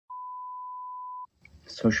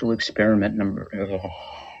Social experiment number...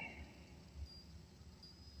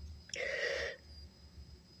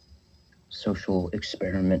 Social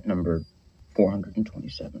experiment number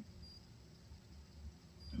 427.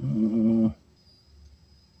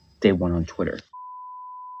 Day 1 on Twitter.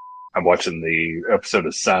 I'm watching the episode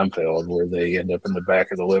of Seinfeld where they end up in the back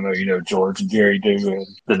of the limo. You know, George and Jerry do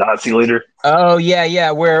the Nazi leader. Oh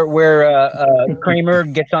yeah, where Kramer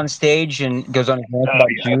gets on stage and goes on his rant about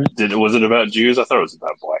Jews. Was it about Jews? I thought it was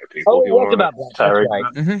about black people. Oh, it was about black. That's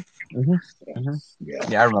right.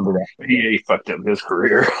 Yeah, I remember that. He fucked up his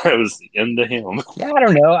career. It was the end of him. Yeah, I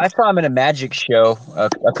don't know. I saw him in a magic show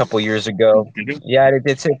a couple years ago. Yeah,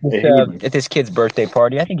 it's at this kid's birthday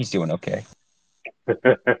party. I think he's doing okay.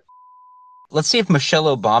 Let's see if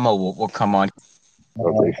Michelle Obama will come on. I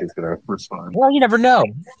don't think she's going to respond. Well, you never know.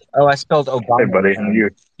 Oh, I spelled Obama. Hey, buddy, how are you?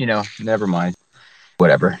 You know, never mind.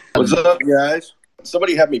 Whatever. What's up, guys?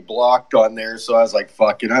 Somebody had me blocked on there, so I was like,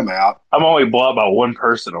 fuck it, I'm out. I'm only blocked by one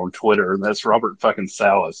person on Twitter, and that's Robert fucking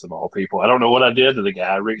Salas, of all people. I don't know what I did to the guy.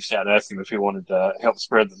 I reached out and asked him if he wanted to help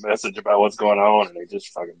spread the message about what's going on, and he just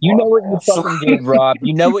fucking You know what you fucking did, Rob.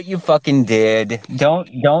 You know what you fucking did. Don't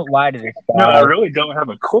lie to this guy. No, I really don't have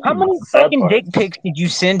a clue. How many fucking dick pics did you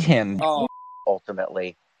send him? Oh.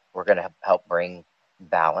 Ultimately, we're going to help bring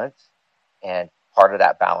balance, and part of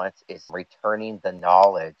that balance is returning the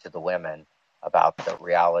knowledge to the women about the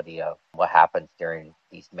reality of what happens during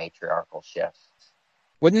these matriarchal shifts.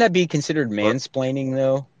 Wouldn't that be considered mansplaining,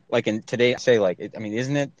 though? Like in today, say, like, I mean,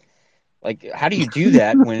 isn't it? Like, how do you do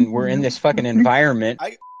that when we're in this fucking environment?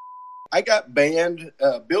 I got banned.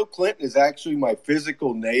 Bill Clinton is actually my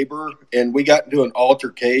physical neighbor, and we got into an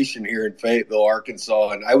altercation here in Fayetteville, Arkansas,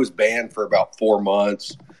 and I was banned for about 4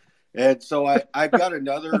 months. And so I've got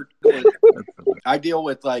another. I deal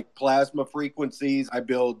with like plasma frequencies. I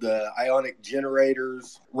build ionic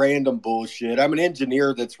generators, random bullshit. I'm an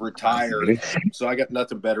engineer that's retired, so I got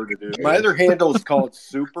nothing better to do. My other handle is called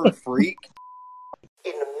Super Freak.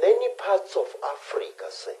 In many parts of Africa,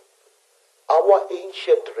 say, our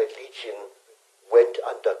ancient religion went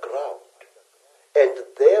underground, and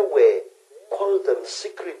there were, call them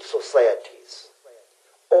secret societies.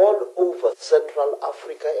 All over Central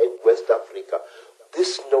Africa and West Africa,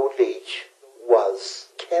 this knowledge was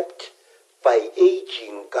kept by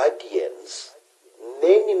aging guardians,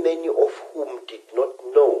 many of whom did not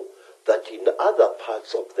know that in other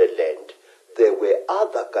parts of the land there were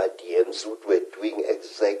other guardians who were doing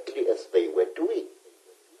exactly as they were doing.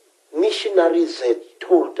 Missionaries had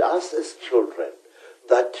told us as children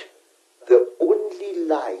that the only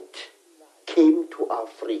light came to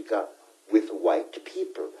Africa with white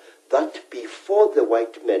people, that before the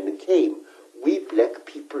white men came, we black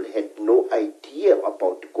people had no idea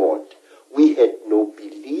about God. We had no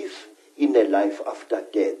belief in a life after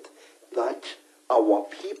death, that our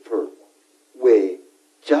people were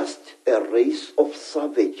just a race of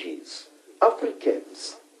savages.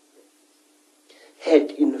 Africans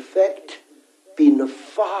had in fact been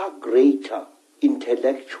far greater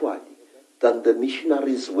intellectually than the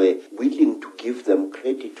missionaries were willing to give them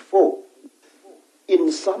credit for. In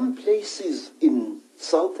some places in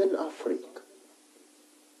Southern Africa,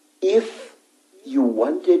 if you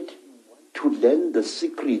wanted to learn the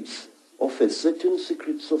secrets of a certain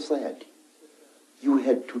secret society, you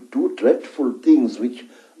had to do dreadful things which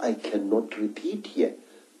I cannot repeat here.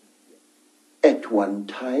 At one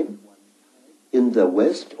time, in the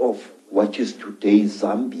west of what is today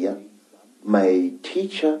Zambia, my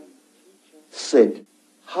teacher said,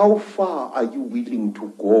 "How far are you willing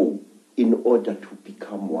to go in order to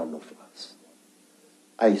become one of us?"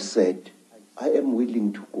 I said, "I am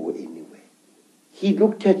willing to go anywhere." He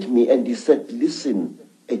looked at me and he said, "Listen,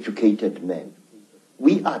 educated man,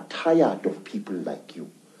 we are tired of people like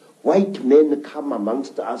you. White men come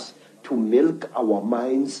amongst us to milk our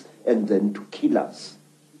minds and then to kill us.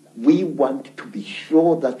 We want to be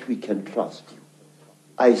sure that we can trust you."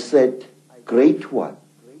 I said, "Great one,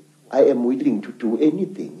 I am willing to do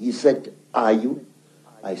anything." He said, "Are you?"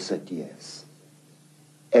 I said, "Yes."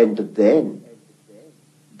 And then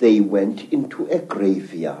they went into a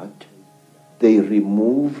graveyard. They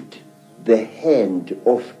removed the hand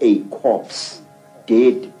of a corpse,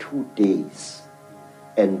 dead 2 days,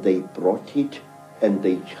 and they brought it and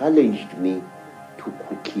they challenged me to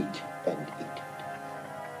cook it and eat it.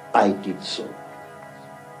 I did so.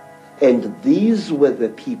 And these were the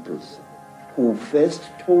peoples who first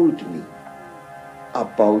told me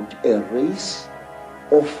about a race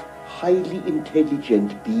of highly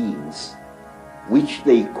intelligent beings which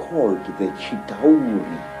they called the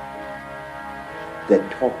Chidauri, the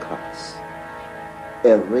talkers,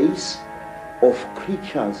 a race of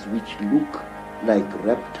creatures which look like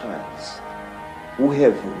reptiles who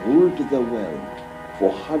have ruled the world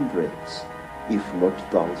for hundreds, if not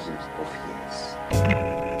thousands of years.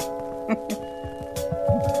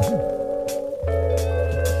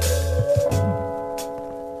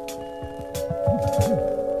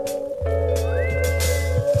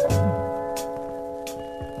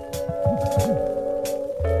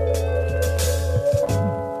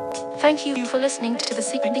 Thank you for listening to the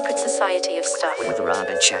Secret Society of Stuff with Rob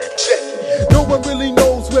and Chad. No one really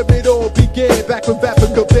knows where it all began. Back when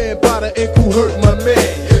Vapica Band Bada and Cool hurt my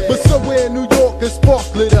man. But somewhere in New York, a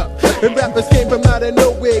spark lit up. And rappers came from out of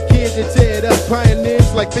nowhere, kids to tear it up.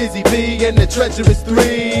 Pioneers like Busy B and the Treacherous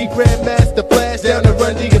Three. Grandmaster Flash down to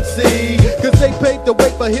Run DMC. Cause they paved the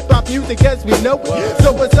way for hip-hop music as we know it.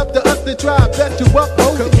 So it's up to us to try our best to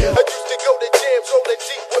uphold it. I used to go to jams rolling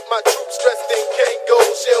deep with my troops dressed in Kangol,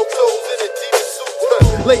 shell toes and Adidas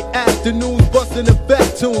suits. Late afternoons busting the back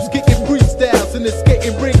tunes, kicking freestyles in the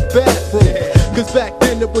skating rink bathroom. Cause back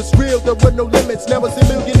then it was real, there were no limits. Now it's a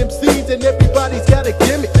million MCs and everybody's got a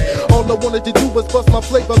gimmick. All I wanted to do was bust my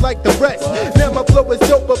flavor like the rest. Now my flow is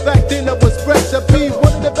dope, but back then I was fresh. I be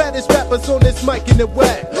one of the baddest rappers on this mic in the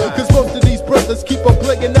whack. Cause most of these brothers keep on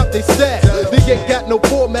playing out they sad. They ain't got no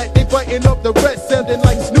format, they biting off the rest. Sounding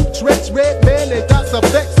like Snoop, Trench, Redman, and Dots of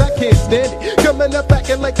X. I can't stand it. Coming up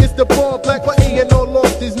acting like it's the bomb black. But A&R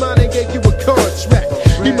lost his mind and gave you a contract.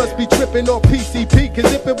 He must be tripping on PCP.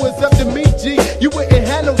 Cause if it was up to me, G, you wouldn't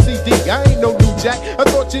have no CD. I ain't no new jack, I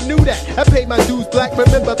thought you knew that. I paid my dues black.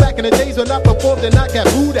 Remember back in the days when I performed and I got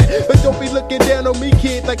booed at. But don't be looking down on me,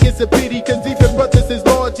 kid, like it's a pity. Cause even brothers as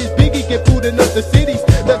large as Biggie get food in other cities.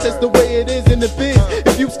 That's just the way it is in the biz.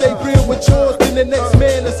 If you stay real with yours, then the next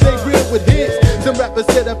man will stay real with his. Some rappers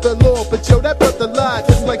said I fell off, but yo, that brother lied.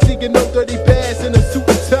 Just like singing no dirty bass in a suit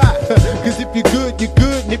and tie. Cause if you're good, you're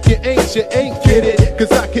good. And if you ain't, get it.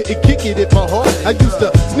 Cause I couldn't kick it at my heart. I used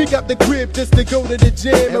to sneak out the crib just to go to the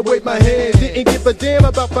gym and wave my hands. Didn't give a damn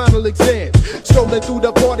about final exams. Strolling through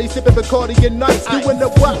the party, sipping Bacardi and Nice. Doing the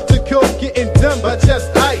walk to code, getting done by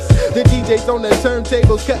just ice. The DJs on the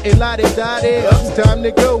turntables cutting la-di-da-di. It's time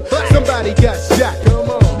to go. Somebody got shot. Come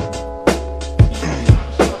on.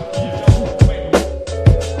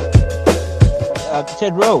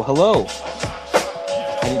 Ted Rowe, hello.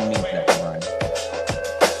 I didn't mean for that to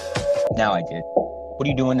rhyme. Now I did. What are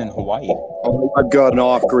you doing in Hawaii? I've got an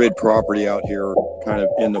off-grid property out here, kind of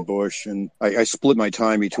in the bush, and I split my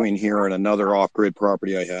time between here and another off-grid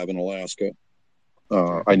property I have in Alaska.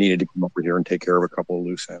 I needed to come over here and take care of a couple of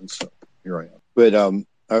loose ends, so here I am. But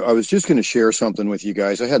I was just going to share something with you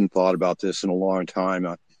guys. I hadn't thought about this in a long time.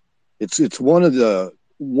 It's one of the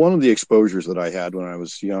exposures that I had when I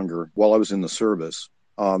was younger, while I was in the service.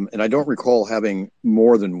 And I don't recall having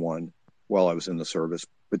more than one while I was in the service,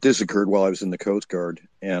 but this occurred while I was in the Coast Guard,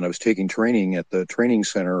 and I was taking training at the training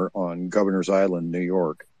center on Governor's Island, New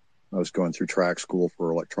York. I was going through track school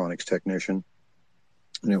for electronics technician,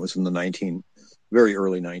 and it was in the very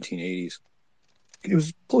early 1980s. It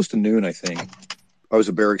was close to noon, I think. I was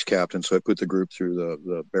a barracks captain, so I put the group through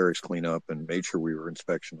the barracks cleanup and made sure we were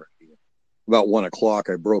inspection ready. About 1 o'clock,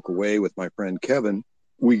 I broke away with my friend Kevin.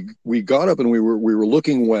 We got up and we were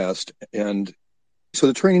looking west, and so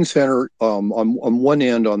the training center on one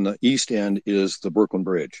end, on the east end, is the Brooklyn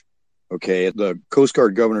Bridge. Okay, the Coast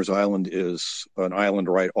Guard Governor's Island is an island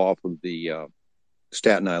right off of the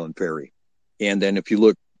Staten Island Ferry, and then if you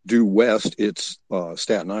look due west, it's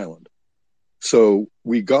Staten Island. So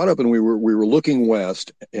we got up and we were looking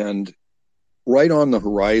west, and right on the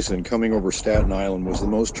horizon, coming over Staten Island, was the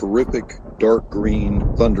most terrific dark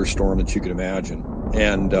green thunderstorm that you could imagine.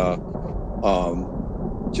 And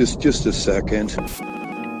just a second.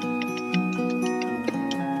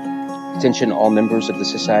 Attention all members of the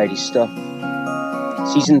Society Stuff.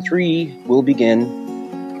 Season 3 will begin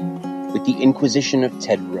with the Inquisition of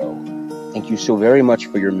Ted Rowe. Thank you so very much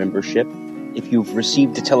for your membership. If you've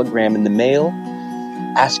received a telegram in the mail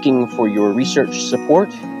asking for your research support,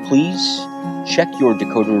 please check your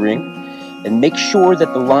decoder ring and make sure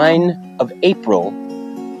that the line of April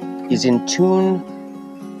is in tune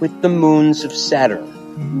with the moons of Saturn.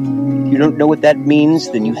 If you don't know what that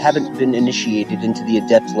means, then you haven't been initiated into the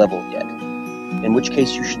adept level yet, in which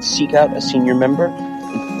case you should seek out a senior member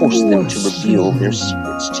and force them to reveal their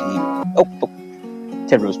secrets to you. Oh,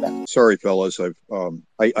 Ted Rowe's back. Sorry, fellas.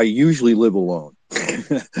 I usually live alone.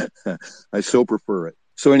 I so prefer it.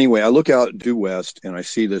 So anyway, I look out due west and I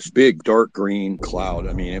see this big dark green cloud.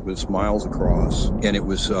 I mean, it was miles across, and it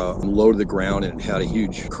was low to the ground, and it had a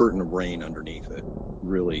huge curtain of rain underneath it.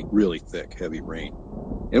 Really, really thick, heavy rain.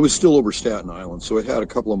 It was still over Staten Island, so it had a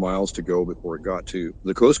couple of miles to go before it got to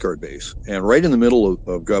the Coast Guard base. And right in the middle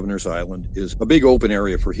of Governor's Island is a big open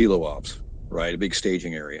area for helo ops, right? A big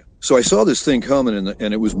staging area. So I saw this thing coming,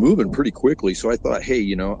 and it was moving pretty quickly. So I thought, hey,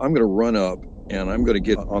 you know, I'm going to run up, and I'm going to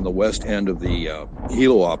get on the west end of the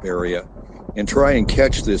helo op area and try and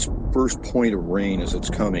catch this first point of rain as it's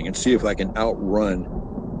coming and see if I can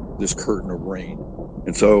outrun this curtain of rain.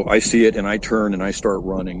 And so I see it, and I turn, and I start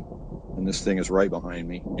running. And this thing is right behind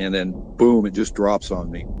me, and then boom, it just drops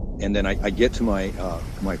on me. And then I get to my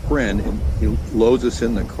friend, and he loads us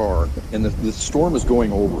in the car, and the storm is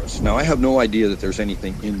going over us. Now I have no idea that there's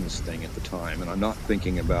anything in this thing at the time, and I'm not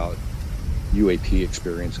thinking about UAP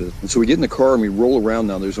experiences. And so we get in the car and we roll around.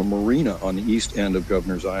 Now there's a marina on the east end of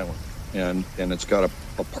Governor's Island, and it's got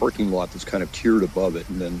a parking lot that's kind of tiered above it,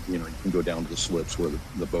 and then you can go down to the slips where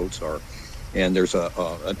the boats are. And there's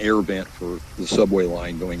an air vent for the subway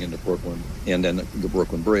line going into Brooklyn, and then the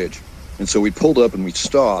Brooklyn Bridge. And so we pulled up and we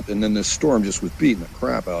stopped, and then this storm just was beating the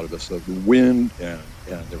crap out of us. The wind, and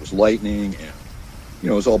there was lightning, and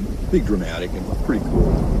it was all big, dramatic, and pretty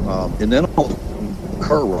cool. And then all the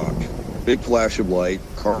car rocked. Big flash of light,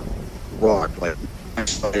 car rocked. Like I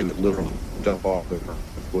saw it literally dump off over a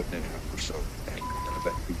foot and a half or so.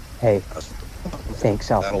 Hey,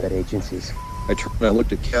 thanks, alphabet agencies. I turned and I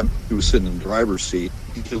looked at Kevin, who was sitting in the driver's seat.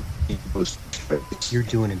 You're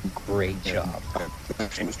doing a great job. I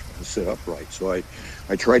was trying to sit upright, so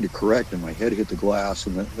I tried to correct, and my head hit the glass,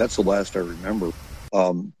 and that's the last I remember.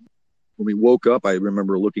 When we woke up, I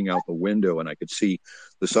remember looking out the window, and I could see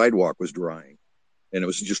the sidewalk was drying, and it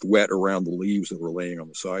was just wet around the leaves that were laying on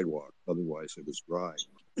the sidewalk. Otherwise, it was dry.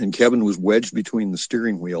 And Kevin was wedged between the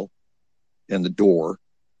steering wheel and the door,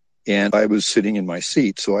 and I was sitting in my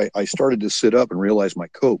seat. So I started to sit up and realized my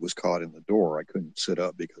coat was caught in the door. I couldn't sit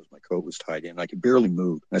up because my coat was tied in. I could barely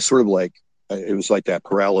move. And I sort of it was like that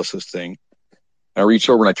paralysis thing. I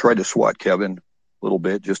reached over and I tried to swat Kevin a little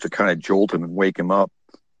bit just to kind of jolt him and wake him up,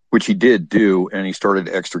 which he did do. And he started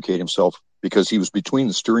to extricate himself because he was between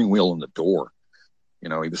the steering wheel and the door. He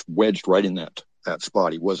was wedged right in that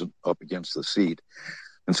spot. He wasn't up against the seat.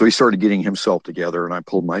 And so he started getting himself together, and I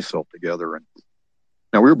pulled myself together. And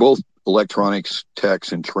now, we were both electronics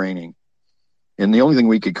techs in training, and the only thing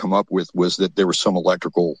we could come up with was that there was some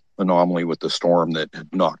electrical anomaly with the storm that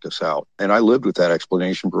had knocked us out. And I lived with that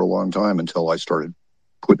explanation for a long time until I started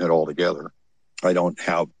putting it all together. I don't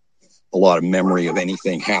have a lot of memory of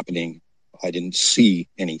anything happening. I didn't see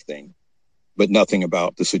anything, but nothing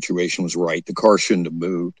about the situation was right. The car shouldn't have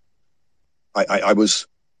moved. I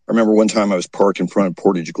remember one time I was parked in front of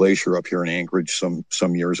Portage Glacier up here in Anchorage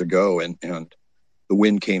some years ago, and the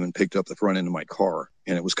wind came and picked up the front end of my car,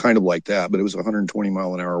 and it was kind of like that, but it was 120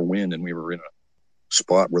 mile an hour wind, and we were in a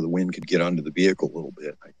spot where the wind could get under the vehicle a little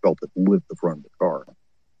bit. I felt it lift the front of the car.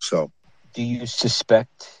 So, do you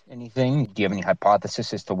suspect anything? Do you have any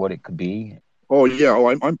hypothesis as to what it could be? Oh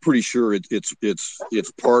yeah, I'm pretty sure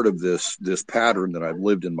it's part of this pattern that I've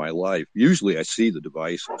lived in my life. Usually I see the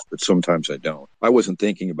devices, but sometimes I don't. I wasn't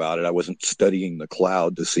thinking about it. I wasn't studying the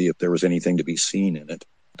cloud to see if there was anything to be seen in it.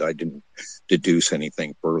 I didn't deduce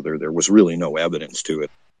anything further. There was really no evidence to it.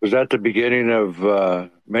 Was that the beginning of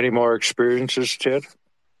many more experiences, Ted?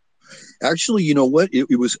 Actually, you know what?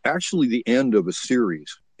 It was actually the end of a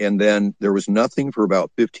series. And then there was nothing for about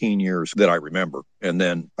 15 years that I remember. And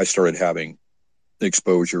then I started having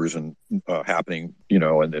exposures and happening,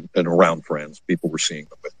 and around friends. People were seeing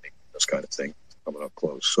them with me, this kind of thing, coming up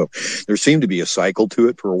close. So there seemed to be a cycle to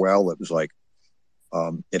it for a while. That was like,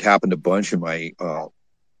 it happened a bunch in my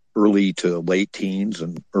early to late teens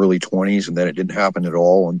and early 20s, and then it didn't happen at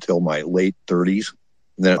all until my late 30s.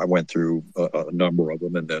 And then I went through a number of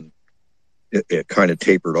them, and then it kind of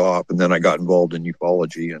tapered off. And then I got involved in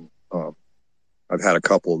ufology, and I've had a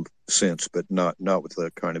couple since, but not with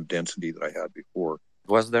the kind of density that I had before.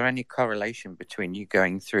 Was there any correlation between you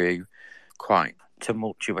going through quite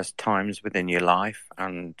tumultuous times within your life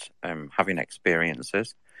and having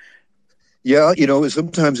experiences? Yeah,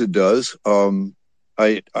 sometimes it does.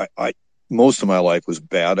 I most of my life was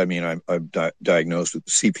bad. I mean, I'm diagnosed with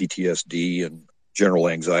CPTSD and general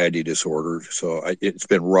anxiety disorder. So it's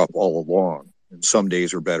been rough all along. And some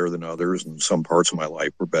days are better than others, and some parts of my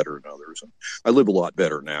life were better than others. And I live a lot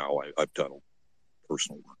better now. I've done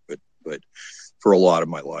personal work, but for a lot of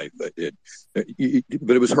my life, but it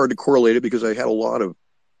was hard to correlate it because I had a lot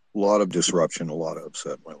of disruption, a lot of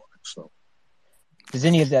upset in my life. So, does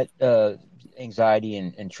any of that anxiety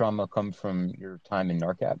and trauma come from your time in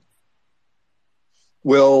N.A.R.C.A.P?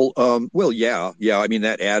 Well, yeah. I mean,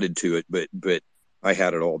 that added to it, but I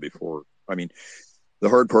had it all before. I mean, the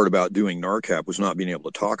hard part about doing N.A.R.C.A.P was not being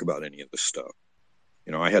able to talk about any of this stuff.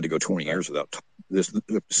 I had to go 20 years without this.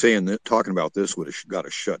 Saying that, talking about this would have got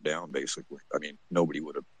us shut down, basically. I mean, nobody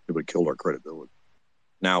would have, it would have killed our credibility.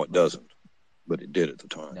 Now it doesn't, but it did at the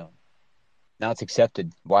time. No. Now it's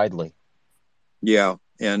accepted widely. Yeah.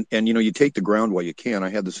 And you take the ground while you can. I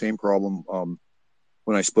had the same problem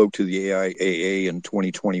when I spoke to the AIAA in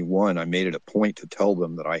 2021. I made it a point to tell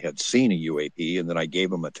them that I had seen a UAP, and then I gave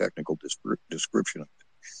them a technical description of it.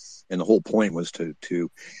 And the whole point was to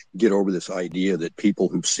get over this idea that people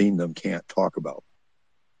who've seen them can't talk about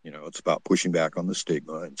them. It's about pushing back on the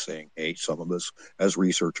stigma and saying, hey, some of us as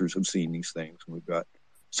researchers have seen these things and we've got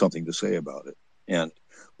something to say about it. And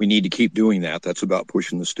we need to keep doing that. That's about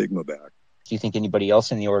pushing the stigma back. Do you think anybody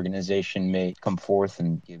else in the organization may come forth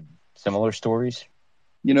and give similar stories?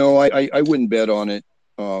 I wouldn't bet on it.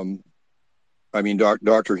 I mean,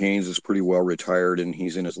 Dr. Haynes is pretty well retired, and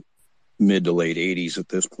he's in his mid to late 80s at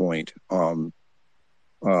this point.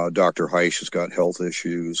 Dr. Heisch has got health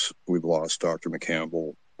issues. We've lost Dr.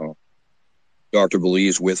 McCampbell. Dr.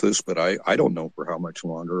 Belize with us, but I don't know for how much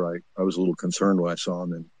longer. I was a little concerned when I saw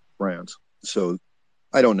him in France. So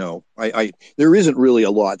I don't know. There isn't really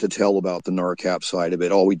a lot to tell about the N.A.R.C.A.P side of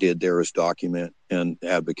it. All we did there is document and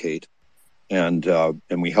advocate. And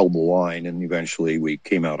we held the line, and eventually we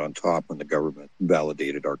came out on top when the government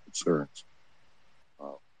validated our concerns.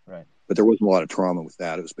 Right. But there wasn't a lot of trauma with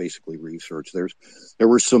that. It was basically research. There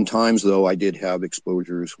were some times, though, I did have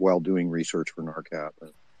exposures while doing research for N.A.R.C.A.P,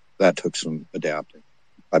 and that took some adapting.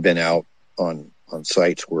 I've been out on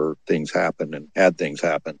sites where things happen and had things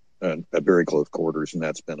happen at very close quarters, and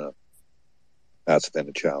that's been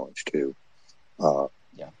a challenge too.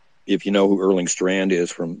 Yeah. If you know who Erling Strand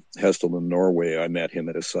is from Hesselman, Norway, I met him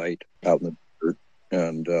at a site out in the desert,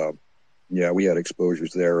 and we had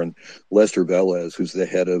exposures there. And Lester Velez, who's the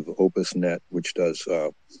head of Opus.net, which does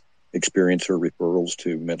experiencer referrals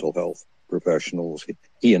to mental health professionals,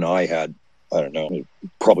 he and I had, I don't know,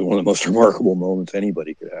 probably one of the most remarkable moments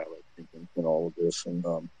anybody could have, I think, in all of this.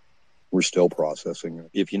 And we're still processing it.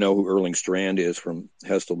 If you know who Erling Strand is from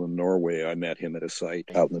Hesselman, Norway, I met him at a site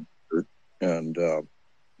out in the desert, and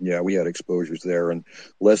we had exposures there. And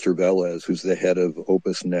Lester Velez, who's the head of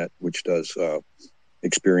Opus.net, which does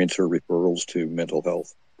experiencer referrals to mental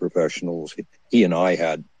health professionals, he and I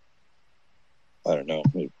had, I don't know,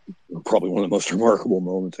 probably one of the most remarkable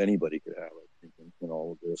moments anybody could have, I think, in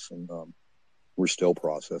all of this. And we're still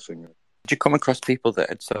processing it. Did you come across people that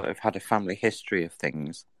had sort of had a family history of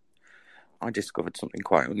things? I discovered something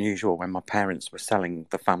quite unusual when my parents were selling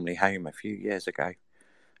the family home a few years ago.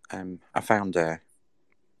 I found a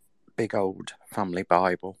big old family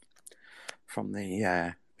Bible from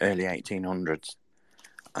the early 1800s,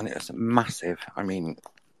 and it was massive. I mean,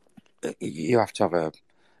 you have to have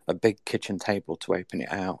a big kitchen table to open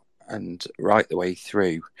it out, and right the way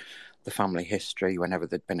through the family history, whenever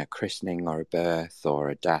there'd been a christening or a birth or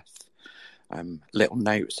a death, little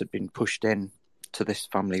notes had been pushed in to this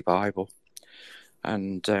family Bible.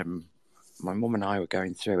 And my mum and I were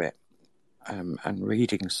going through it and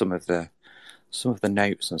reading some of the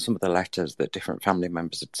notes and some of the letters that different family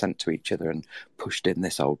members had sent to each other and pushed in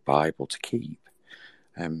this old Bible to keep.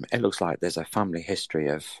 It looks like there's a family history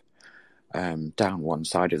of down one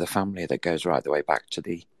side of the family that goes right the way back to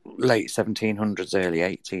the late 1700s, early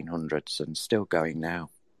 1800s, and still going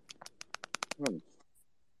now.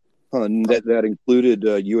 And that included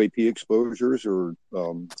UAP exposures or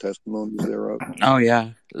testimonies thereof? Oh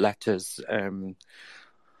yeah, letters.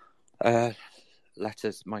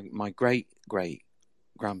 Letters. My great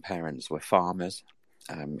grandparents were farmers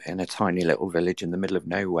in a tiny little village in the middle of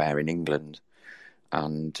nowhere in England,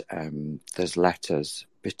 and there's letters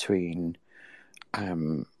between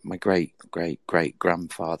my great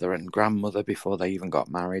grandfather and grandmother before they even got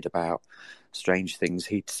married about strange things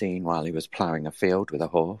he'd seen while he was ploughing a field with a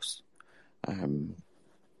horse. And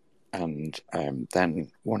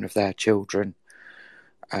then one of their children,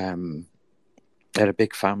 they had a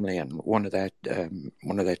big family, and one of their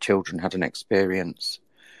children had an experience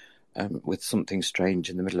with something strange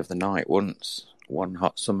in the middle of the night once, one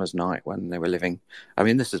hot summer's night when they were living. I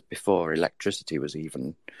mean, this is before electricity was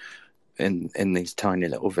even in these tiny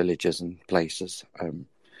little villages and places.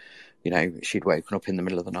 She'd woken up in the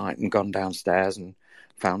middle of the night and gone downstairs and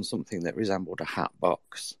found something that resembled a hat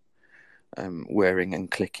box whirring and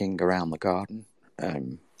clicking around the garden.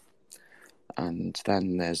 And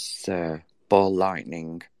then there's ball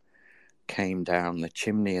lightning came down the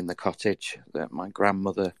chimney in the cottage that my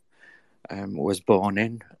grandmother was born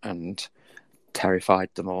in and terrified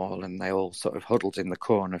them all, and they all sort of huddled in the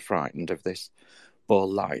corner frightened of this ball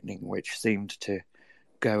lightning, which seemed to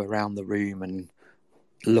go around the room and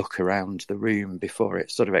look around the room before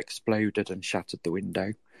it sort of exploded and shattered the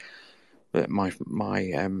window. But my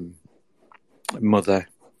mother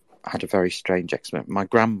had a very strange experience. My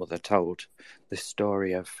grandmother told this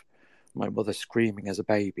story of my mother screaming as a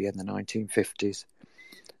baby in the 1950s,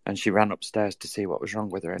 and she ran upstairs to see what was wrong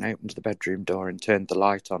with her and opened the bedroom door and turned the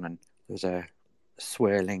light on, and there was a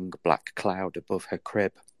swirling black cloud above her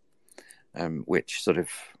crib, which sort of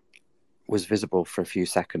was visible for a few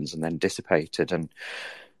seconds and then dissipated. And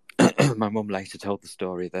my mum later told the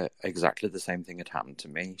story that exactly the same thing had happened to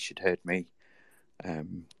me. She'd heard me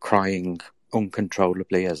crying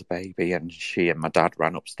uncontrollably as a baby, and she and my dad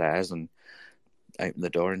ran upstairs and opened the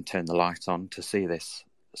door and turned the light on to see this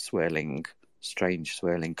strange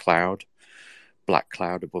swirling black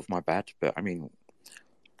cloud above my bed. But I mean,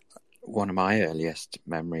 one of my earliest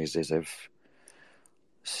memories is of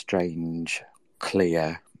strange,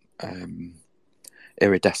 clear,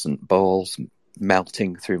 iridescent balls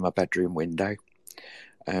melting through my bedroom window,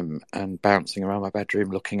 and bouncing around my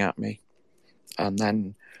bedroom looking at me, and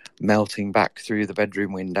then melting back through the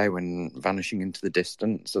bedroom window and vanishing into the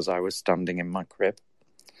distance as I was standing in my crib.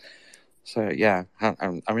 So yeah, I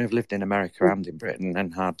mean, I've lived in America and in Britain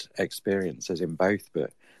and had experiences in both,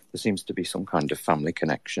 but there seems to be some kind of family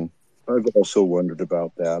connection. I've also wondered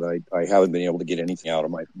about that. I haven't been able to get anything out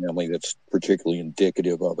of my family that's particularly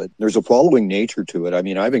indicative of it. There's a following nature to it. I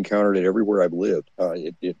mean, I've encountered it everywhere I've lived.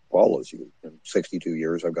 It follows you. In 62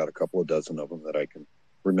 years, I've got a couple of dozen of them that I can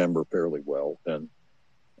remember fairly well. And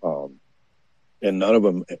none of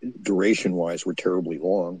them, duration-wise, were terribly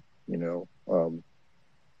long, you know.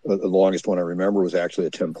 The longest one I remember was actually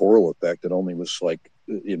a temporal effect that only was like,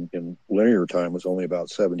 in linear time, was only about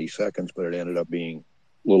 70 seconds, but it ended up being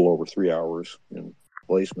a little over 3 hours in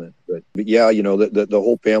placement. But yeah, you know, the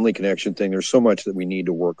whole family connection thing, there's so much that we need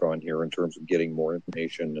to work on here in terms of getting more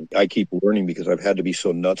information. And I keep learning because I've had to be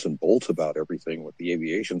so nuts and bolts about everything with the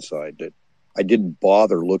aviation side that I didn't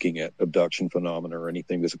bother looking at abduction phenomena or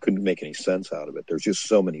anything because it couldn't make any sense out of it. There's just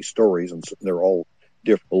so many stories, and they're all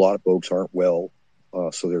different. A lot of folks aren't well,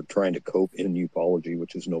 so they're trying to cope in ufology,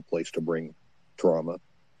 which is no place to bring trauma.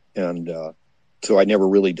 And so I never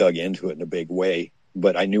really dug into it in a big way,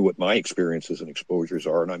 but I knew what my experiences and exposures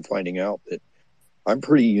are, and I'm finding out that I'm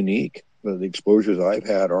pretty unique. The exposures I've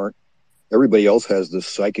had aren't, everybody else has this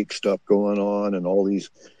psychic stuff going on and all these,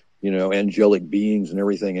 you know, angelic beings and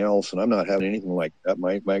everything else, and I'm not having anything like that.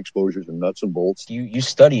 My exposures are nuts and bolts. You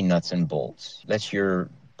study nuts and bolts. That's your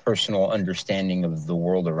personal understanding of the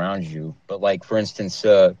world around you. But like, for instance,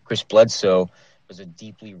 Chris Bledsoe was a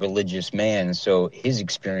deeply religious man, so his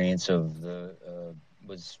experience of the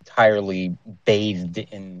was entirely bathed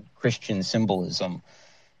in Christian symbolism,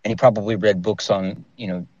 and he probably read books on, you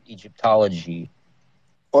know, Egyptology.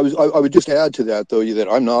 I would just add to that, though, that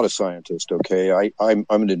I'm not a scientist. Okay, I'm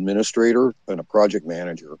an administrator and a project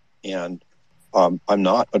manager, and I'm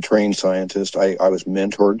not a trained scientist. I was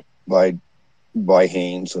mentored by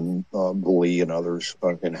Haynes and Bully and others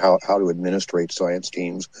in how to administrate science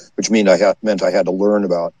teams, which meant I had to learn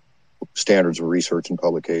about standards of research and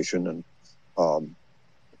publication and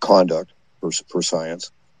conduct for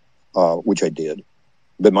science, which I did.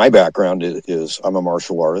 But my background is I'm a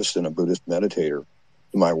martial artist and a Buddhist meditator.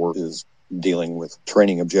 My work is dealing with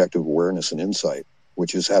training objective awareness and insight,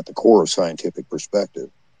 which is at the core of scientific perspective.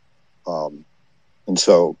 And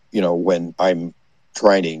so, you know, when I'm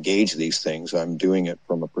trying to engage these things, I'm doing it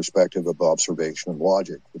from a perspective of observation and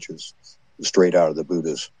logic, which is straight out of the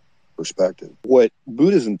Buddhist perspective. What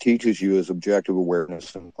Buddhism teaches you is objective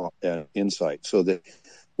awareness and insight, so that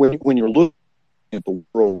when you're looking at the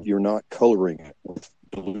world, you're not coloring it with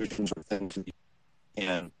delusions or things,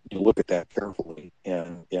 and you look at that carefully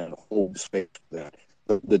and hold space for that.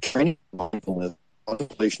 The training of mindfulness,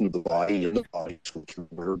 contemplation of the body and the body, so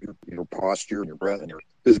your posture and your breath and your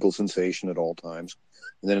physical sensation at all times.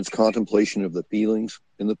 And then it's contemplation of the feelings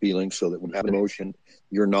in the feelings, so that when you have emotion,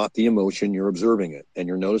 you're not the emotion, you're observing it, and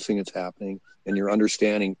you're noticing it's happening, and you're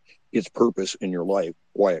understanding its purpose in your life,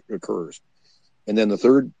 why it occurs. And then the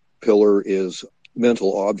third pillar is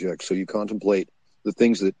mental objects. So you contemplate the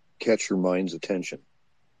things that catch your mind's attention.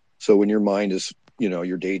 So when your mind is, you know,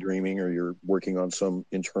 you're daydreaming or you're working on some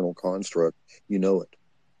internal construct, you know it.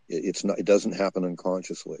 It doesn't happen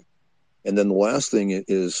unconsciously. And then the last thing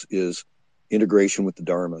is integration with the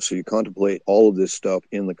Dharma. So you contemplate all of this stuff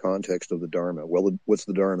in the context of the Dharma. Well, what's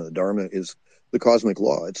the Dharma? The Dharma is the cosmic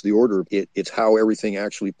law. It's the order. It's how everything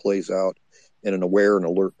actually plays out, and an aware and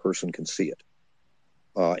alert person can see it.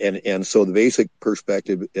 And so the basic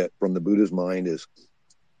perspective from the Buddha's mind is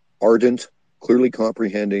ardent, clearly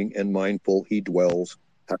comprehending, and mindful he dwells,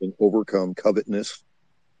 having overcome covetousness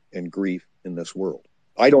and grief in this world.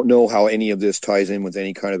 I don't know how any of this ties in with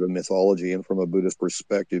any kind of a mythology, and from a Buddhist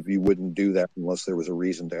perspective, you wouldn't do that unless there was a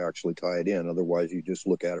reason to actually tie it in. Otherwise, you just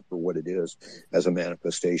look at it for what it is, as a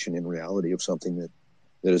manifestation in reality of something that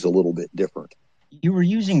is a little bit different. You were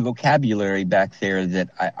using vocabulary back there that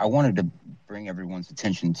I wanted to bring everyone's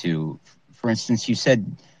attention to. For instance, you said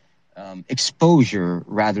exposure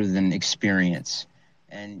rather than experience.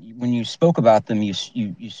 And when you spoke about them, you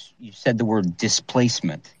said the word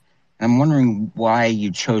displacement. And I'm wondering why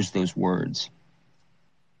you chose those words.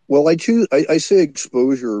 Well, I say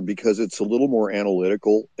exposure because it's a little more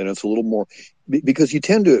analytical, and it's a little more, because you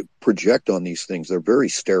tend to project on these things. They're very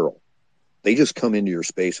sterile. They just come into your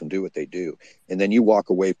space and do what they do. And then you walk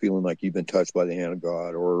away feeling like you've been touched by the hand of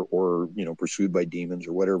God, or pursued by demons,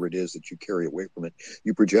 or whatever it is that you carry away from it.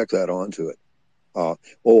 You project that onto it.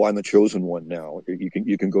 I'm a chosen one now.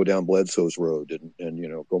 You can go down Bledsoe's road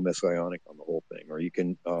and go messianic on the whole thing, or you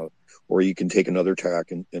can take another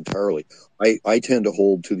tack entirely. I tend to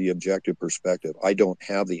hold to the objective perspective. I don't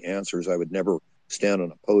have the answers. I would never stand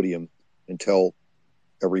on a podium and tell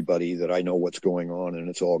everybody that I know what's going on and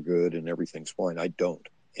it's all good and everything's fine. I don't.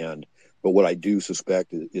 But what I do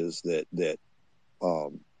suspect is that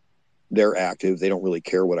they're active. They don't really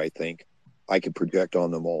care what I think. I could project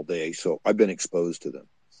on them all day. So I've been exposed to them.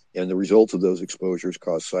 And the results of those exposures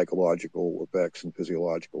cause psychological effects and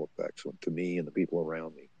physiological effects to me and the people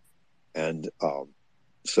around me. And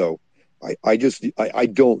so I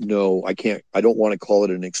don't know. I don't want to call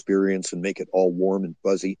it an experience and make it all warm and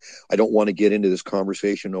fuzzy. I don't want to get into this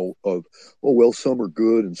conversation of some are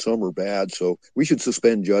good and some are bad. So we should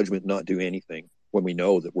suspend judgment, not do anything when we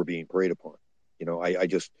know that we're being preyed upon.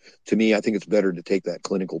 To me, I think it's better to take that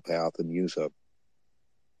clinical path and use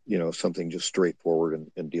something just straightforward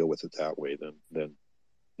and deal with it that way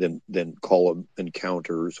than call them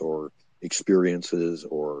encounters or experiences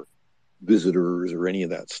or visitors or any of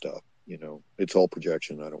that stuff. It's all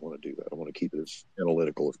projection. I don't want to do that. I want to keep it as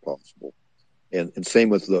analytical as possible. And same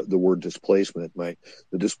with the word displacement. The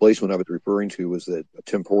displacement I was referring to was that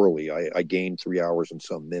temporally I gained 3 hours and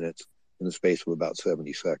some minutes in the space of about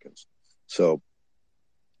 70 seconds. So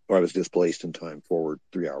I was displaced in time forward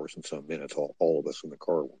 3 hours and some minutes. All of us in the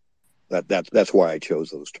car. That's why I chose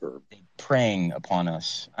those terms. Preying upon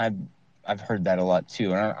us. I've heard that a lot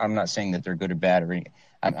too. And I'm not saying that they're good or bad, or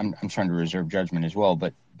I'm trying to reserve judgment as well.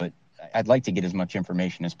 But I'd like to get as much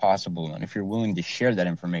information as possible. And if you're willing to share that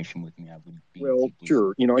information with me, I would be. Well,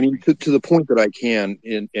 sure. To the point that I can,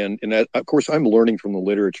 and of course I'm learning from the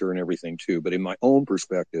literature and everything too. But in my own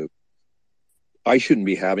perspective, I shouldn't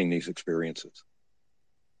be having these experiences.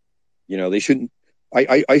 They shouldn't.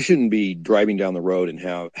 I shouldn't be driving down the road and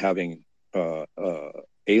having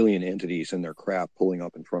alien entities in their craft pulling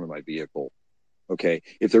up in front of my vehicle. Okay,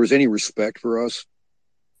 if there was any respect for us,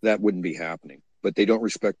 that wouldn't be happening. But they don't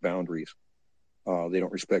respect boundaries. They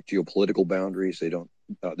don't respect geopolitical boundaries. They don't.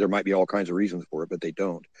 There might be all kinds of reasons for it, but they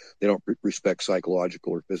don't. They don't respect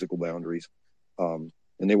psychological or physical boundaries, and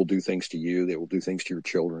they will do things to you. They will do things to your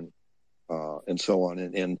children. And so on.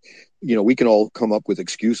 And we can all come up with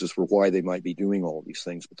excuses for why they might be doing all of these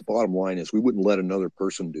things. But the bottom line is we wouldn't let another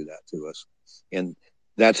person do that to us. And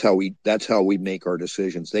that's how we make our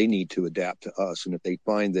decisions. They need to adapt to us. And if they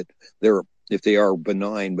find that if they are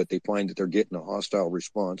benign, but they find that they're getting a hostile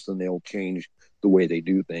response, then they'll change the way they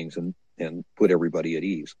do things and put everybody at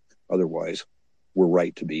ease. Otherwise, we're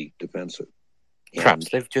right to be defensive. Perhaps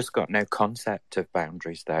they've just got no concept of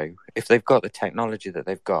boundaries, though. If they've got the technology that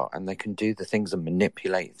they've got and they can do the things and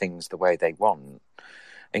manipulate things the way they want,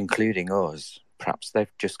 including us, perhaps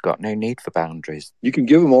they've just got no need for boundaries. You can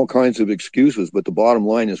give them all kinds of excuses, but the bottom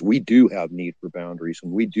line is we do have need for boundaries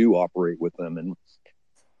and we do operate with them. And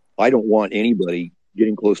I don't want anybody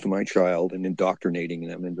getting close to my child and indoctrinating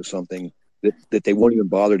them into something that they won't even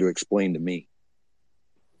bother to explain to me.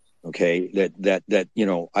 Okay,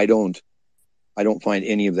 I don't find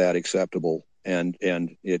any of that acceptable, and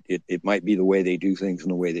it might be the way they do things and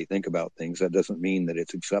the way they think about things. That doesn't mean that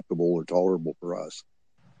it's acceptable or tolerable for us.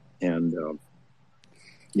 And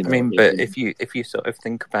but if you sort of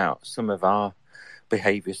think about some of our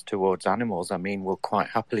behaviours towards animals, we'll quite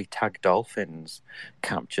happily tag dolphins,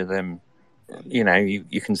 capture them.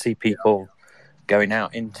 You can see people going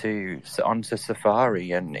out onto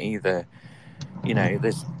safari and either.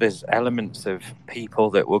 There's elements of people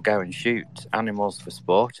that will go and shoot animals for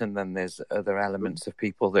sport, and then there's other elements of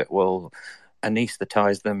people that will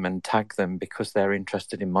anesthetize them and tag them because they're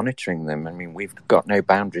interested in monitoring them. We've got no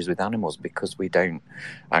boundaries with animals because we don't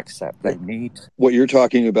accept their needs. What you're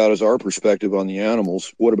talking about is our perspective on the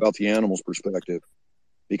animals. What about the animals' perspective?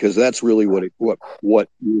 Because that's really what we're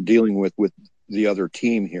dealing with the other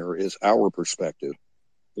team here is our perspective.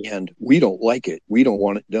 And we don't like it. We don't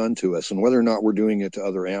want it done to us. And whether or not we're doing it to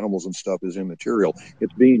other animals and stuff is immaterial.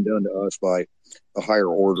 It's being done to us by a higher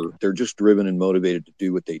order. They're just driven and motivated to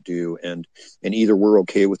do what they do. And either we're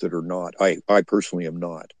okay with it or not. I personally am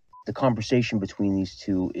not. The conversation between these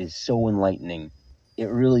two is so enlightening. It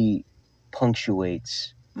really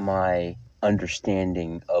punctuates my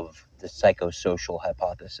understanding of the psychosocial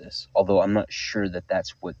hypothesis, although I'm not sure that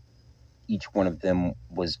that's what each one of them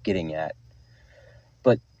was getting at.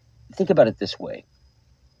 But think about it this way.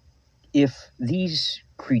 If these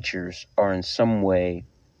creatures are in some way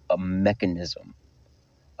a mechanism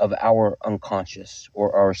of our unconscious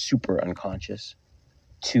or our super unconscious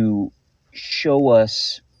to show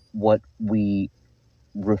us what we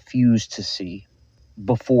refuse to see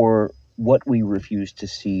before what we refuse to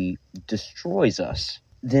see destroys us,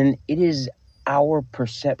 then it is our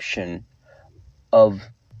perception of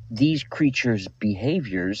these creatures'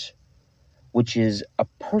 behaviors which is a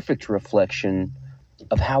perfect reflection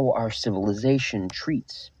of how our civilization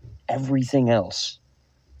treats everything else.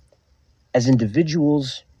 As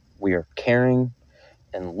individuals, we are caring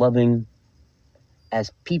and loving.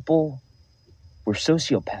 As people, we're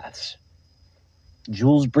sociopaths.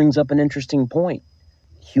 Jules brings up an interesting point.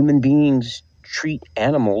 Human beings treat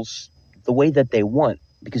animals the way that they want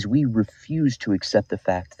because we refuse to accept the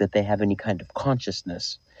fact that they have any kind of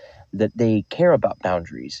consciousness, that they care about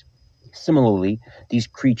boundaries. Similarly, these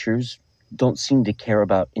creatures don't seem to care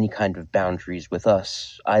about any kind of boundaries with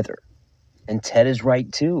us either. And Ted is right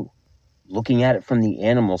too. Looking at it from the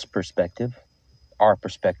animal's perspective, our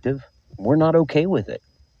perspective, we're not okay with it.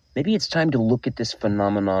 Maybe it's time to look at this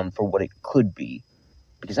phenomenon for what it could be,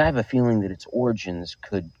 because I have a feeling that its origins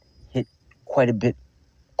could hit quite a bit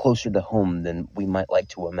closer to home than we might like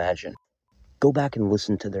to imagine. Go back and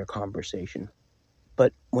listen to their conversation.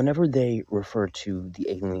 But whenever they refer to the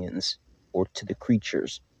aliens, or to the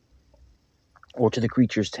creatures, or to the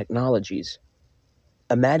creatures' technologies,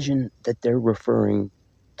 imagine that they're referring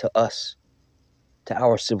to us, to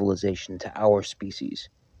our civilization, to our species,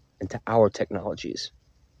 and to our technologies.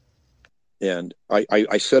 And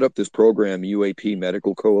I set up this program, UAP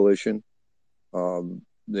Medical Coalition,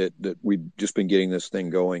 that we've just been getting this thing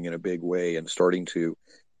going in a big way and starting to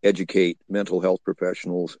educate mental health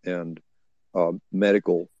professionals and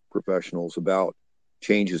medical professionals about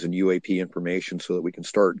changes in UAP information so that we can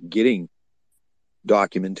start getting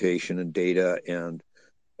documentation and data and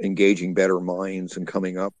engaging better minds and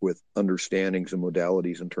coming up with understandings and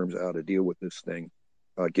modalities in terms of how to deal with this thing,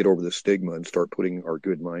 get over the stigma and start putting our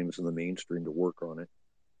good minds in the mainstream to work on it.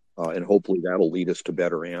 And hopefully that'll lead us to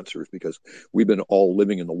better answers, because we've been all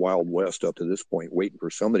living in the Wild West up to this point, waiting for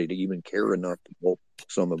somebody to even care enough to help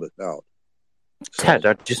some of us out. So, Ted,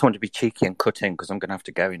 I just want to be cheeky and cut in because I'm going to have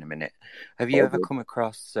to go in a minute. Have you ever come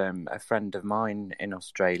across a friend of mine in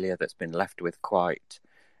Australia that's been left with quite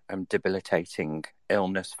debilitating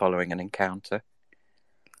illness following an encounter?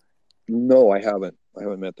 No, I haven't. I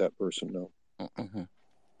haven't met that person, no. Mm-hmm.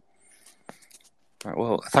 Right,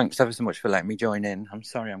 well, thanks ever so much for letting me join in. I'm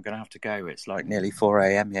sorry I'm going to have to go. It's like nearly 4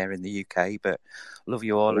 a.m. here in the UK, but love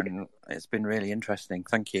you all, and it's been really interesting.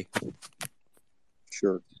 Thank you.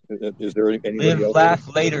 Sure. Is there anybody Live, else? laugh,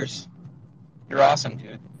 laters. You're awesome,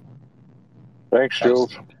 dude. Thanks,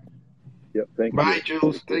 Jules. Yep, thank you. Bye,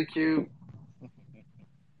 Jules. Thank you.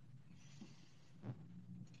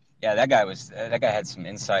 Yeah, that guy had some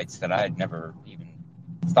insights that I had never even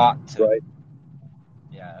thought to. Right.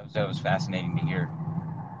 Yeah, that was fascinating to hear.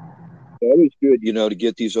 That was good, to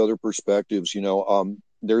get these other perspectives.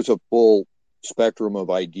 There's a full spectrum of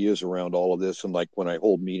ideas around all of this. And like when I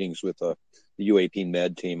hold meetings with the UAP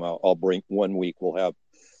med team, I'll bring 1 week, we'll have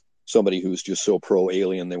somebody who's just so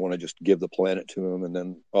pro-alien, they want to just give the planet to them. And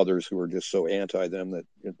then others who are just so anti them that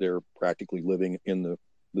they're practically living in the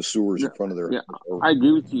sewers in front of their... Yeah, I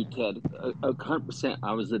agree with you, Ted. 100%.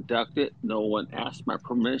 I was abducted. No one asked my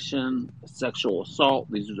permission. Sexual assault.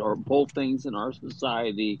 These are both things in our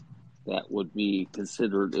society that would be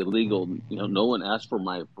considered illegal. No one asked for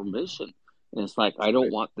my permission. And it's like, I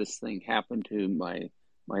don't want this thing happen to my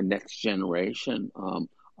next generation.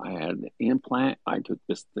 I had an implant. I took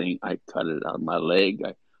this thing. I cut it out of my leg.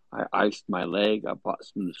 I iced my leg. I bought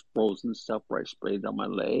some of this frozen stuff where I sprayed it on my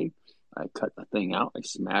leg. I cut the thing out. I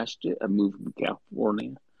smashed it. I moved from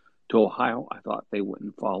California to Ohio. I thought they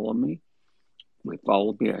wouldn't follow me. They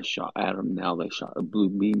followed me. I shot at them. Now they shot a blue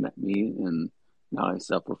beam at me, and now I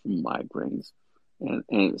suffer from migraines. And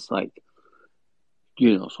it's like,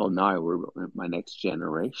 so now I worry about my next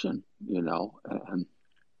generation, and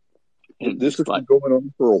this has been going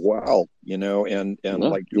on for a while, and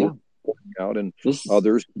like Joel pointing out, and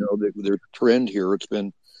others, there's a trend here. It's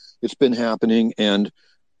been happening, and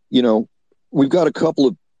you know, we've got a couple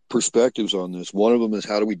of perspectives on this. One of them is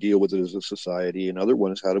how do we deal with it as a society? Another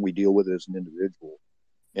one is how do we deal with it as an individual?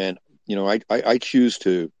 And, you know, I choose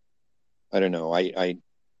to, I don't know, I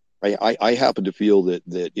happen to feel that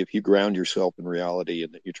if you ground yourself in reality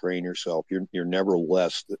and that you train yourself, you're never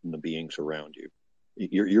less than the beings around you.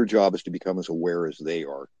 Your job is to become as aware as they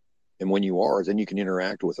are. And when you are, then you can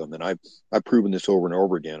interact with them. And I've proven this over and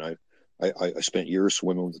over again. I spent years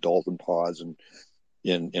swimming with dolphin pods, and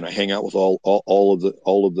I hang out with all of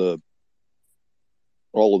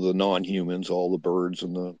the non-humans, all the birds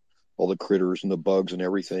and all the critters and the bugs and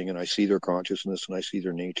everything, and I see their consciousness and I see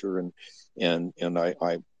their nature, and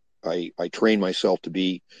I train myself to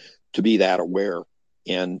be that aware,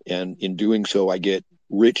 and in doing so I get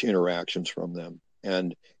rich interactions from them,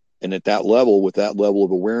 and at that level, with that level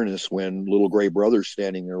of awareness, when little gray brother's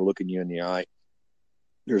standing there looking you in the eye,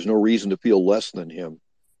 there's no reason to feel less than him.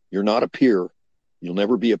 You're not a peer. You'll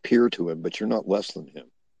never be a peer to him, but you're not less than him.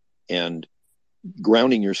 And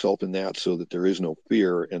grounding yourself in that so that there is no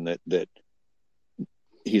fear, and that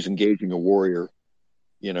he's engaging a warrior,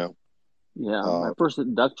 you know. Yeah, my first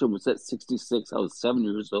induction was at 66. I was 7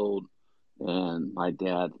 years old, and my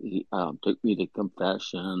dad he took me to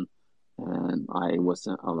confession, and I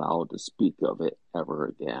wasn't allowed to speak of it ever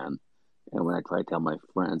again. And when I tried to tell my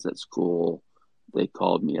friends at school, they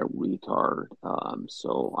called me a retard.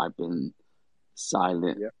 So I've been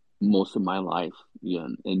silent most of my life,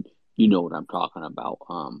 and you know what I'm talking about.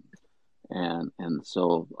 And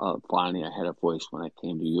so finally I had a voice when I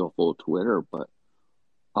came to UFO Twitter, but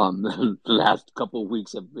the last couple of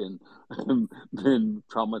weeks have been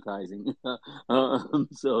traumatizing.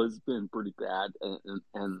 So it's been pretty bad.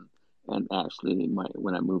 And actually,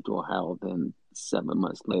 when I moved to Ohio, then 7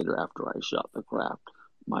 months later, after I shot the craft,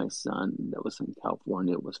 my son that was in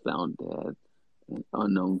California was found dead, and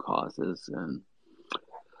unknown causes, and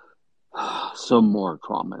some more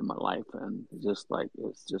trauma in my life, and it just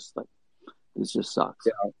sucks.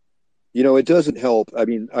 Yeah. You know, it doesn't help. I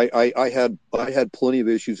mean, I had plenty of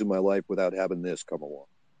issues in my life without having this come along,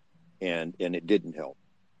 and it didn't help.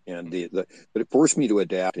 And but it forced me to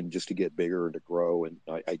adapt and just to get bigger and to grow, and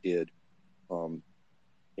I did.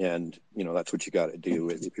 And you know, that's what you got to do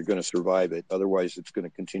if you're going to survive it. Otherwise, it's going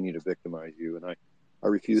to continue to victimize you. And I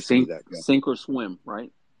refuse to be that guy. Sink or swim,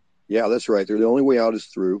 right? Yeah, that's right. The only way out is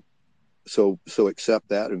through. So accept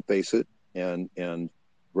that and face it, and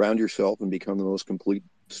ground yourself and become the most complete,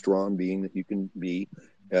 strong being that you can be.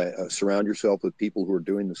 Surround yourself with people who are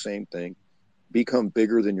doing the same thing. Become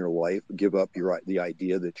bigger than your life. Give up the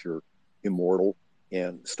idea that you're immortal,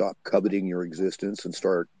 and stop coveting your existence, and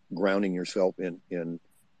start grounding yourself in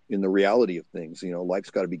the reality of things. You know,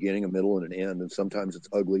 life's got a beginning, a middle, and an end, and sometimes it's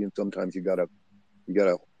ugly, and sometimes you gotta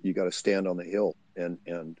stand on the hill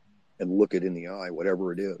and look it in the eye,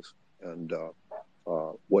 whatever it is, and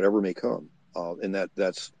whatever may come. And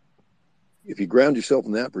that's if you ground yourself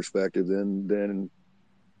in that perspective, then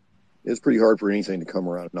it's pretty hard for anything to come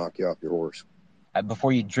around and knock you off your horse.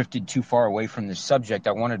 Before you drifted too far away from this subject,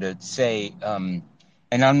 I wanted to say, and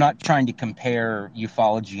I'm not trying to compare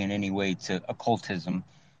ufology in any way to occultism,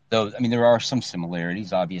 though, I mean, there are some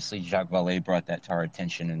similarities. Obviously, Jacques Vallée brought that to our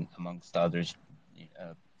attention, and amongst others.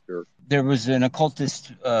 Sure. There was an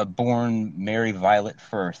occultist born Mary Violet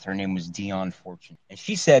Firth. Her name was Dion Fortune. And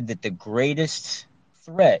she said that the greatest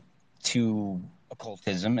threat to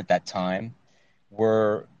occultism at that time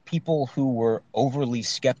were people who were overly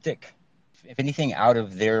skeptic. If anything out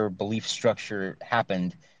of their belief structure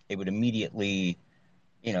happened, they would immediately,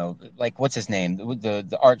 you know, like, what's his name?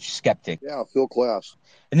 The arch skeptic. Yeah, Phil Klass.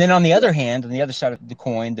 And then on the other hand, on the other side of the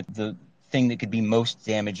coin, the thing that could be most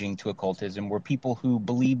damaging to occultism were people who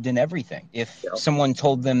believed in everything. If someone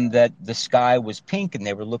told them that the sky was pink and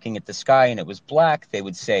they were looking at the sky and it was black, they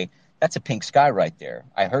would say, that's a pink sky right there.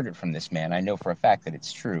 I heard it from this man. I know for a fact that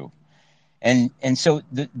it's true. And so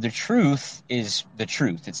the truth is the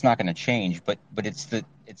truth. It's not going to change, but it's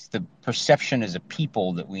the perception as a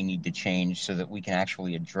people that we need to change so that we can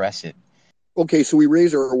actually address it. Okay, so we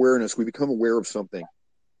raise our awareness. We become aware of something,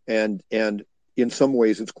 and in some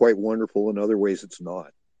ways it's quite wonderful. In other ways it's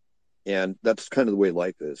not. And that's kind of the way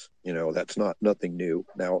life is. You know, that's nothing new.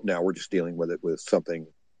 Now we're just dealing with it with something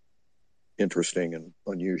interesting and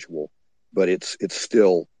unusual, but it's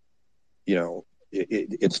still, you know,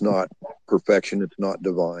 it's not perfection. It's not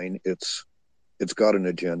divine. It's got an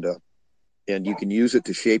agenda, and you can use it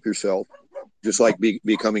to shape yourself, just like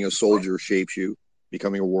becoming a soldier shapes you,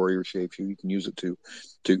 becoming a warrior shapes you. You can use it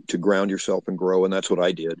to ground yourself and grow. And that's what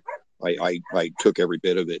I did. I took every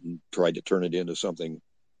bit of it and tried to turn it into something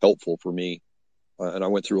helpful for me. And I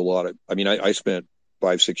went through a lot of, I mean, I spent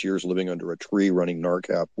 5-6 years living under a tree running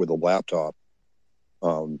N.A.R.C.A.P with a laptop,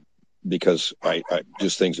 because I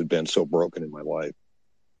just things had been so broken in my life.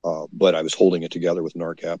 But I was holding it together with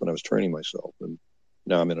N.A.R.C.A.P and I was training myself, and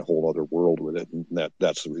now I'm in a whole other world with it. And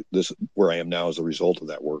that's where I am now as a result of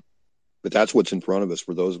that work. But that's what's in front of us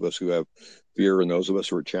for those of us who have fear and those of us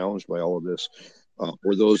who are challenged by all of this,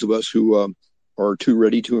 or those of us who are too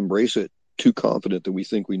ready to embrace it, too confident that we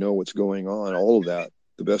think we know what's going on. All of that.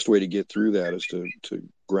 The best way to get through that is to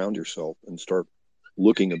ground yourself and start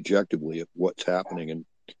looking objectively at what's happening, and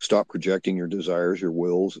stop projecting your desires, your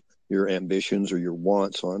wills, your ambitions, or your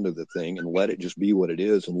wants onto the thing, and let it just be what it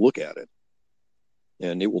is and look at it.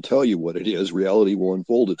 And it will tell you what it is. Reality will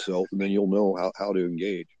unfold itself, and then you'll know how to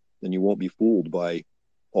engage. And you won't be fooled by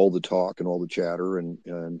all the talk and all the chatter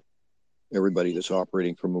and everybody that's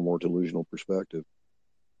operating from a more delusional perspective.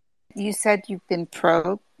 You said you've been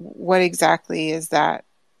probed. What exactly is that?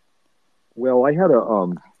 Well, I had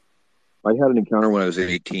an encounter when I was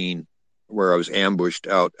 18 where I was ambushed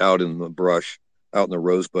out in the brush, out in the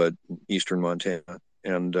Rosebud, eastern Montana,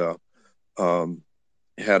 and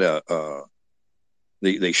had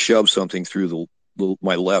they shoved something through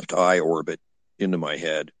my left eye orbit into my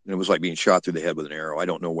head, and it was like being shot through the head with an arrow. I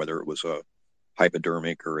don't know whether it was a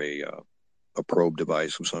hypodermic or a probe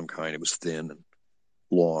device of some kind. It was thin and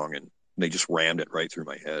long, and they just rammed it right through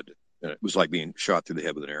my head, and it was like being shot through the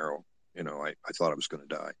head with an arrow. I thought I was going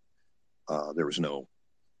to die. There was no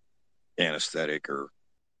anesthetic or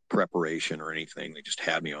preparation or anything. They just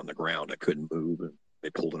had me on the ground. I couldn't move, and they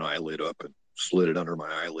pulled an eyelid up and slid it under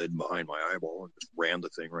my eyelid and behind my eyeball and just rammed the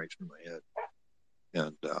thing right through my head.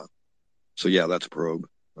 And so, yeah, that's a probe,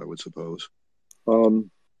 I would suppose.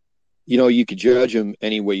 You could judge them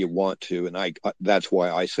any way you want to, and that's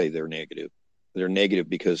why I say they're negative. They're negative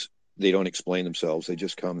because they don't explain themselves. They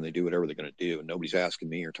just come and they do whatever they're going to do, and nobody's asking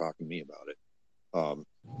me or talking to me about it.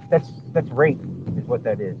 That's rape, is what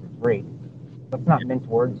that is. It's rape. Let's not mince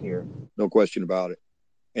words here. No question about it.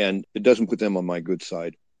 And it doesn't put them on my good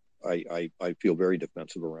side. I feel very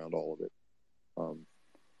defensive around all of it.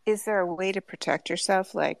 Is there a way to protect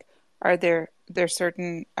yourself? Like, are there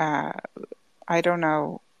certain, I don't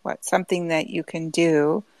know, something that you can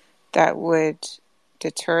do that would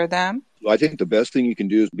deter them? I think the best thing you can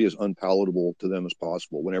do is be as unpalatable to them as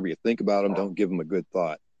possible. Whenever you think about them, don't give them a good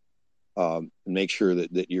thought. And make sure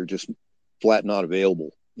that you're just flat not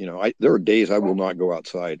available. There are days I will not go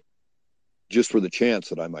outside just for the chance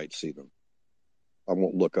that I might see them. I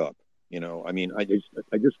won't look up. I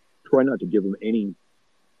just try not to give them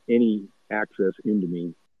any access into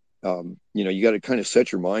me. You got to kind of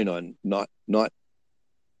set your mind on not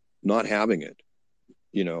having it.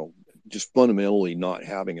 Just fundamentally not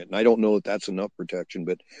having it. And I don't know if that's enough protection,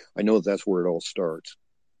 but I know that's where it all starts.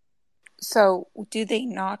 So do they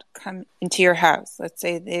not come into your house? Let's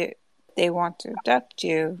say they want to abduct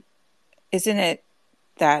you. Isn't it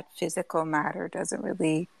that physical matter doesn't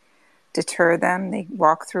really deter them? They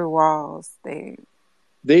walk through walls.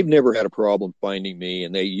 They've never had a problem finding me,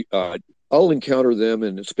 and I'll encounter them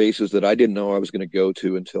in spaces that I didn't know I was going to go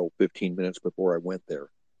to until 15 minutes before I went there,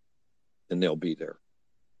 and they'll be there.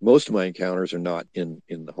 Most of my encounters are not in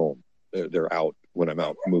the home. They're out when I'm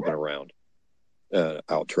out moving around,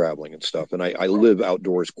 out traveling and stuff. And I live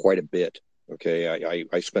outdoors quite a bit. Okay.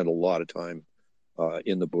 I spend a lot of time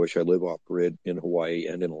in the bush. I live off grid in Hawaii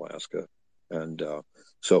and in Alaska. And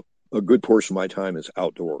so a good portion of my time is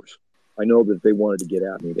outdoors. I know that if they wanted to get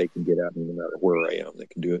at me, they can get at me no matter where I am. They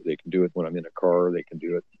can do it. They can do it when I'm in a car. They can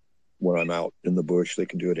do it when I'm out in the bush. They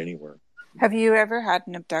can do it anywhere. Have you ever had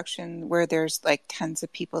an abduction where there's like tons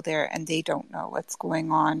of people there and they don't know what's going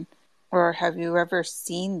on? Or have you ever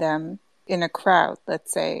seen them in a crowd,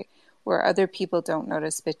 let's say, where other people don't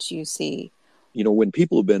notice but you see? When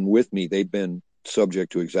people have been with me, they've been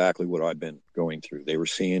subject to exactly what I've been going through. They were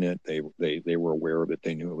seeing it. They were aware of it.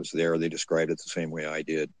 They knew it was there. They described it the same way I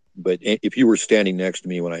did. But if you were standing next to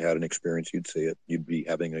me when I had an experience, you'd see it. You'd be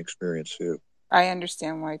having an experience too. I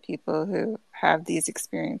understand why people who have these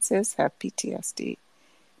experiences have PTSD,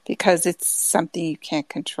 because it's something you can't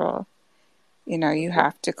control. You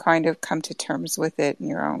have to kind of come to terms with it in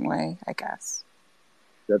your own way, I guess.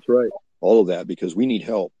 That's right. All of that, because we need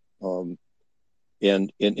help. And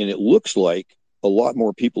it looks like a lot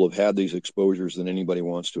more people have had these exposures than anybody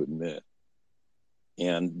wants to admit.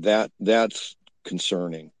 And that's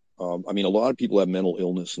concerning. A lot of people have mental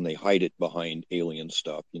illness and they hide it behind alien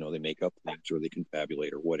stuff. They make up things or they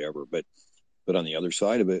confabulate or whatever. But on the other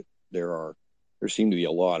side of it, there seem to be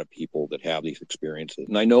a lot of people that have these experiences.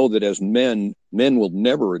 And I know that as men will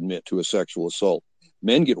never admit to a sexual assault.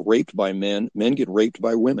 Men get raped by men. Men get raped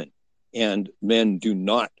by women. And men do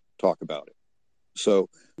not talk about it. So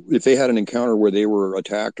if they had an encounter where they were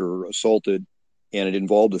attacked or assaulted and it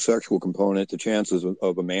involved a sexual component, the chances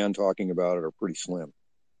of a man talking about it are pretty slim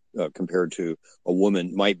compared to a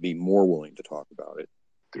woman might be more willing to talk about it.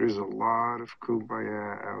 There's a lot of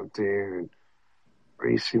kumbaya out there and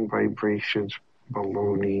racing vibrations,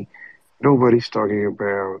 baloney. Nobody's talking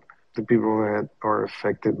about the people that are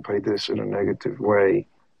affected by this in a negative way.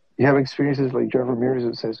 You have experiences like Jeff Ramirez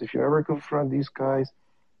that says if you ever confront these guys,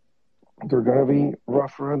 they're going to be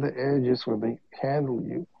rough around the edges when they handle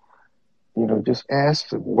you. You know, just ask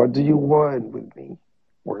them, what do you want with me?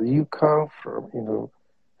 Where do you come from? You know,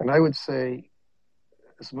 and I would say,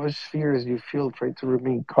 as much fear as you feel, try to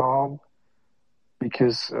remain calm,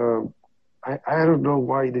 because I don't know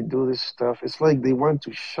why they do this stuff. It's like they want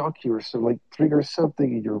to shock you or so, like trigger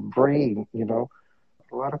something in your brain, you know.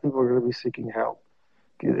 A lot of people are going to be seeking help.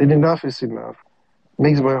 And enough is enough. It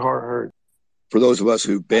makes my heart hurt. For those of us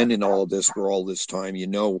who've been in all of this for all this time, you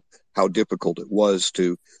know how difficult it was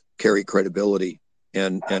to carry credibility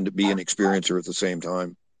and to be an experiencer at the same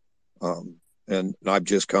time. And I've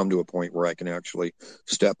just come to a point where I can actually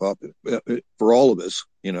step up for all of us.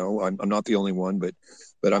 You know, I'm not the only one, but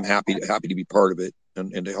I'm happy to be part of it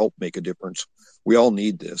and to help make a difference. We all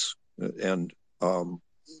need this, and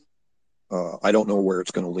I don't know where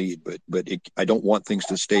it's going to lead, but I don't want things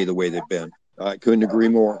to stay the way they've been. I couldn't agree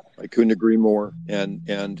more.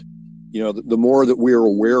 And you know, the more that we are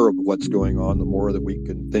aware of what's going on, the more that we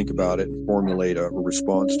can think about it and formulate a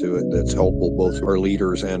response to it that's helpful both to our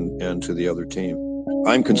leaders and to the other team.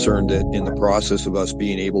 I'm concerned that in the process of us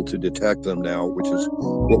being able to detect them now, which is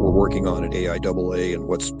what we're working on at AIAA and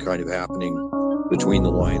what's kind of happening between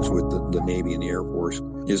the lines with the Navy and the Air Force,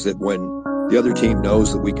 is that when the other team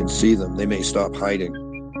knows that we can see them, they may stop hiding,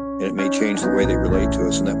 and it may change the way they relate to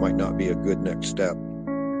us, and that might not be a good next step.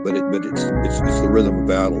 But it's the rhythm of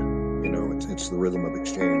battle. You know, it's the rhythm of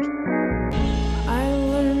exchange. I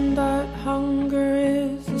learned that hunger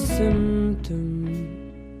is a symptom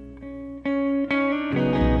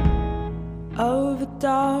of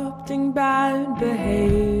adopting bad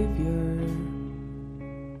behavior.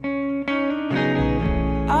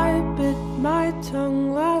 I bit my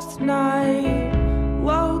tongue last night,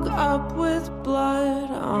 woke up with blood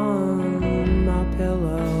on my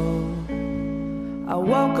pillow. I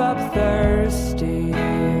woke up thirsty.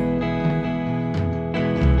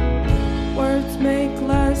 Words make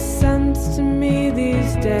less sense to me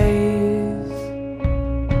these days.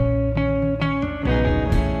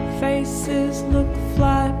 Faces look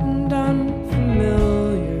flat and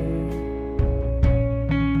unfamiliar.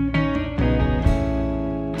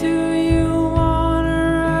 Do you want to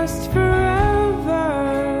rest forever?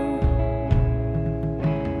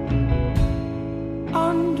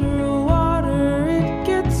 Underwater it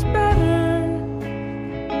gets better.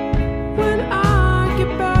 When I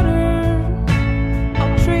get better,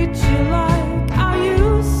 treat you like I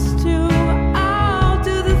used to. I'll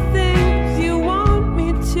do the things you want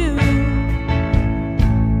me to.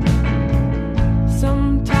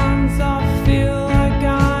 Sometimes I feel like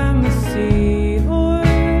I'm a seahorse.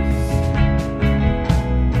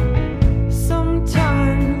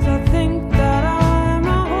 Sometimes I think that I'm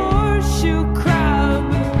a horseshoe crab.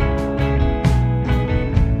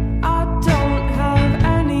 I don't have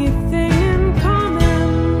anything in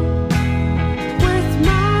common with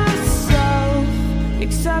myself,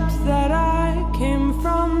 except that I came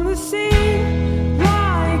from the sea,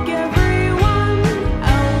 like everyone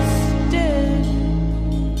else did.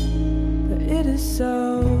 But it is so.